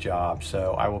go get a job.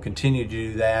 So I will continue to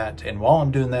do that. And while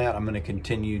I'm doing that, I'm going to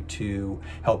continue to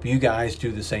help you guys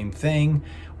do the same thing.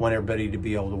 Want everybody to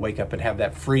be able to wake up and have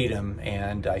that freedom.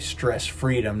 And I stress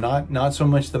freedom, not so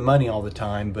much the money all the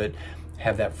time, but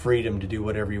have that freedom to do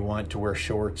whatever you want, to wear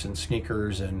shorts and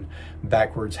sneakers and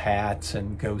backwards hats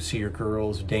and go see your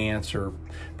girls dance or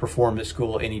perform at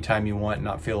school anytime you want, and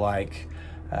not feel like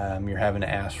you're having to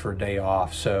ask for a day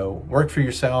off. So work for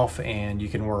yourself, and you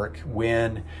can work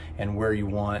when and where you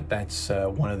want. That's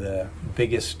one of the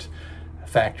biggest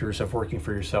factors of working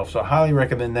for yourself. So I highly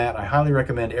recommend that. I highly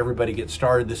recommend everybody get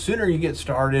started. The sooner you get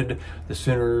started, the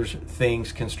sooner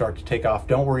things can start to take off.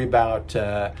 Don't worry about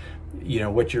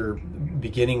what you're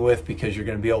beginning with, because you're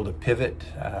going to be able to pivot.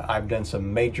 I've done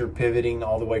some major pivoting,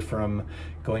 all the way from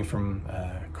going from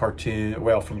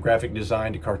from graphic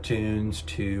design to cartoons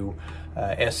to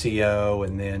SEO,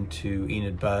 and then to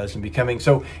Enid Buzz, and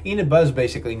so Enid Buzz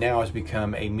basically now has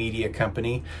become a media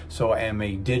company. So I am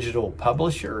a digital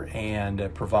publisher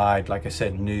and provide, like I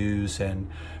said, news and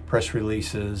press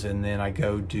releases, and then I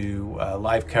go do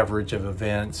live coverage of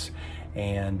events.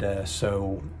 And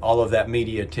so all of that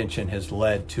media attention has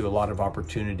led to a lot of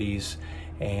opportunities,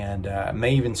 and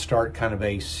may even start kind of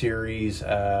a series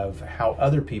of how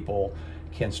other people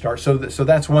can start. So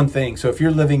that's one thing. So if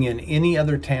you're living in any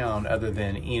other town other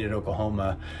than Enid,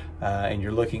 Oklahoma, and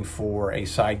you're looking for a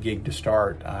side gig to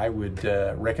start, I would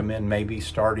recommend maybe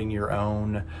starting your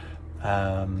own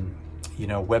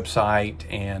website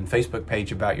and Facebook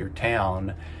page about your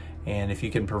town. And if you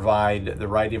can provide the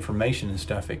right information and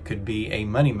stuff, it could be a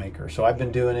moneymaker. So I've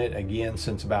been doing it, again,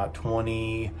 since about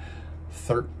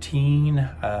 2013.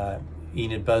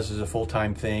 Enid Buzz is a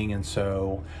full-time thing, and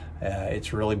so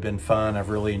it's really been fun. I've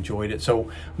really enjoyed it. So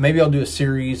maybe I'll do a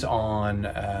series on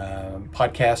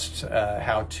podcasts,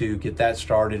 how to get that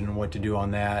started and what to do on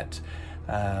that.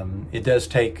 It does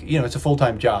take, it's a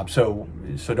full-time job, so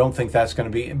don't think that's going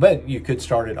to be, but you could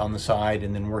start it on the side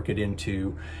and then work it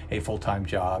into a full-time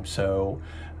job. So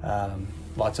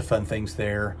lots of fun things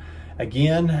there.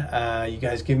 Again, you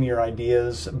guys give me your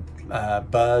ideas.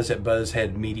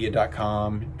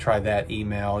 buzz@buzzheadmedia.com. Try that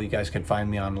email. You guys can find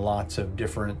me on lots of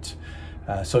different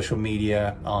social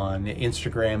media. On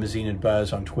Instagram is Enid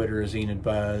Buzz, on Twitter is Enid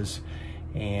Buzz,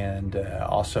 and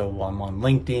also I'm on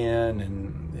LinkedIn,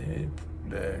 and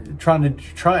I'm trying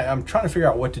to figure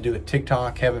out what to do with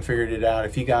TikTok. Haven't figured it out.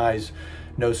 If you guys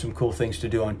know some cool things to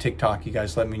do on TikTok, you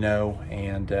guys let me know,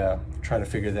 and try to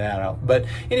figure that out. But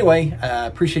anyway,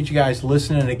 appreciate you guys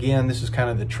listening. Again, this is kind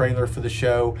of the trailer for the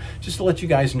show, just to let you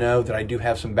guys know that I do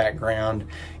have some background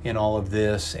in all of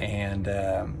this, and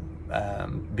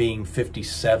being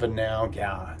 57 now,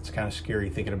 yeah, it's kind of scary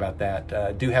thinking about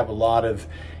that. Do have a lot of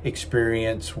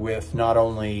experience with not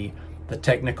only the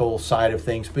technical side of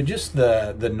things, but just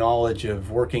the knowledge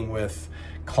of working with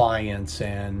clients,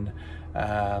 and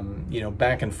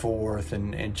back and forth,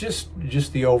 and just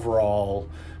the overall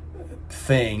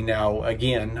thing. Now,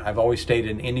 again, I've always stayed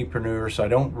an indiepreneur, so I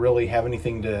don't really have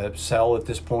anything to sell at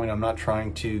this point. I'm not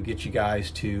trying to get you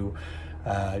guys to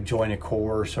join a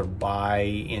course or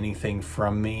buy anything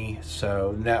from me.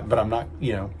 But I'm not,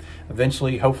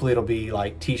 eventually, hopefully it'll be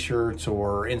like t-shirts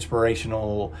or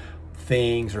inspirational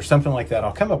things or something like that.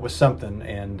 I'll come up with something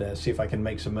and see if I can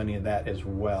make some money of that as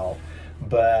well.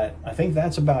 But I think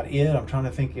that's about it. I'm trying to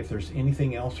think if there's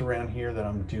anything else around here that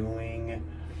I'm doing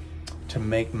to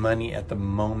make money at the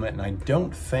moment, and I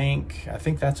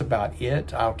think that's about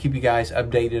it. I'll keep you guys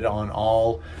updated on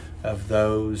all of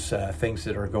those things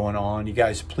that are going on. You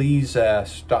guys, please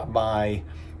stop by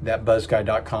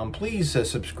thatbuzzguy.com. Please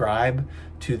subscribe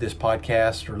to this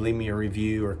podcast, or leave me a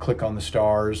review, or click on the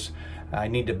stars. I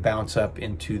need to bounce up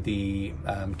into the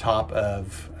top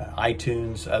of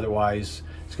iTunes. Otherwise,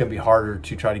 it's going to be harder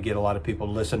to try to get a lot of people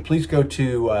to listen. Please go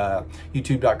to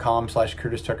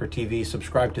youtube.com/Curtis Tucker TV.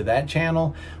 Subscribe to that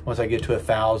channel. Once I get to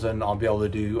 1,000, I'll be able to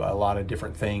do a lot of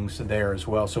different things there as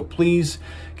well. So please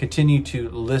continue to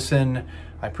listen.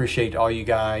 I appreciate all you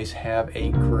guys. Have a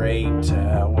great, what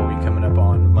are we coming up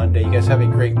on Monday? You guys have a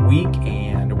great week,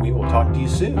 and we will talk to you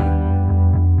soon.